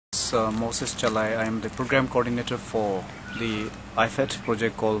Moses Chalai. I am the program coordinator for the IFET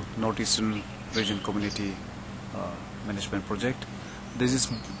project called Northeastern Region Community Management Project. This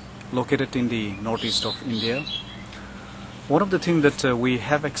is located in the northeast of India. One of the things that we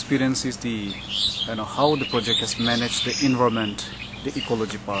have experienced is the how the project has managed the environment, the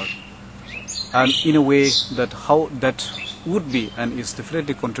ecology part, and in a way that how that would be and is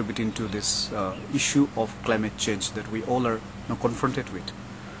definitely contributing to this issue of climate change that we all are confronted with.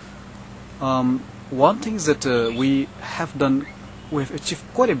 One thing is that we have done, we have achieved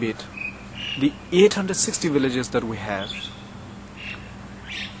quite a bit. The 860 villages that we have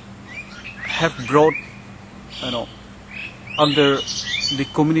brought, under the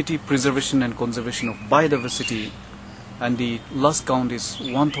community preservation and conservation of biodiversity, and the last count is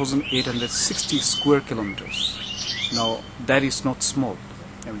 1,860 square kilometers. Now that is not small.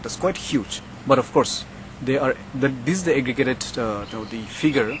 I mean, that's quite huge. But of course, this is the aggregated the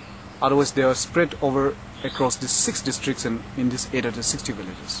figure. Otherwise, they are spread over across the 6 districts and in these 860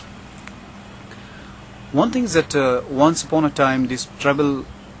 villages. One thing is that once upon a time, these tribal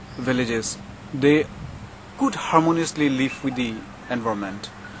villages, they could harmoniously live with the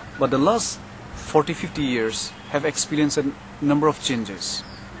environment. But the last 40-50 years have experienced a number of changes,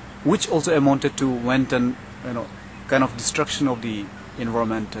 which also amounted to wanton, kind of destruction of the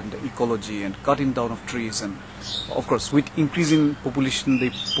environment and the ecology and cutting down of trees, and of course with increasing population, the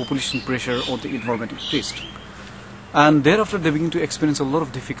population pressure on the environment increased, and thereafter they begin to experience a lot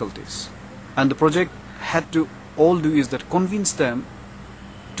of difficulties, and the project had to all do is that convince them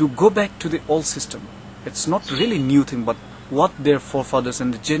to go back to the old system. It's not really new thing, but what their forefathers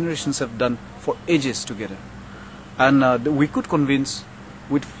and the generations have done for ages together, and we could convince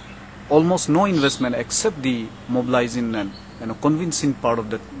with almost no investment except the mobilizing and convincing part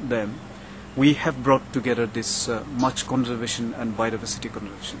of them. We have brought together this much conservation and biodiversity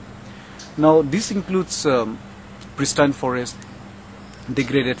conservation. Now this includes pristine forest,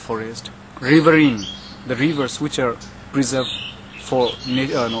 degraded forest, riverine, the rivers which are preserved for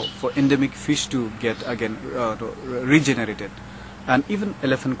endemic fish to get again regenerated, and even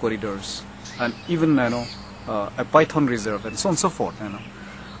elephant corridors, and even a python reserve, and so on and so forth.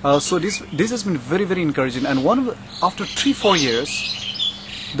 So this has been very, very encouraging, and after 3-4 years,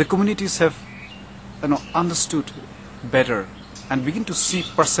 the communities have understood better and begin to see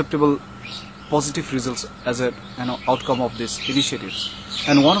perceptible positive results as an outcome of these initiatives.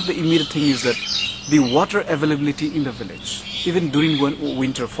 And one of the immediate things is that the water availability in the village, even during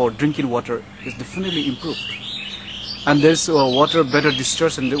winter, for drinking water is definitely improved. And there's water better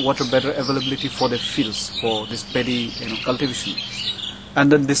discharge and the water better availability for the fields, for this paddy cultivation. And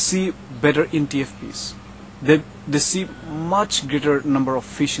then they see better NTFPs. They see much greater number of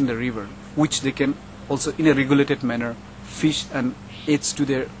fish in the river, which they can also in a regulated manner fish and aids to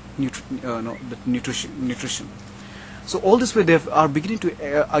their nutrition. So all this way they are beginning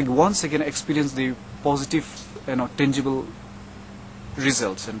to once again experience the positive, tangible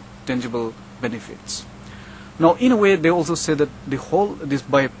results and tangible benefits. Now in a way they also say that the whole this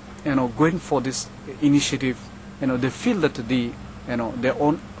by going for this initiative, they feel that their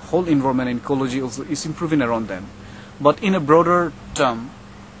own whole environment and ecology also is improving around them. But in a broader term,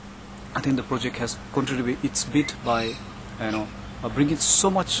 I think the project has contributed its bit by bringing so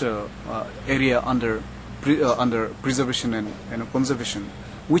much area under preservation and conservation,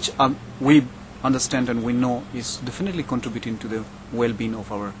 which we understand and we know is definitely contributing to the well-being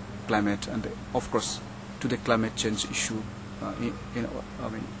of our climate and of course to the climate change issue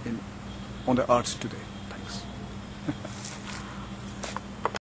on the earth today. Thanks.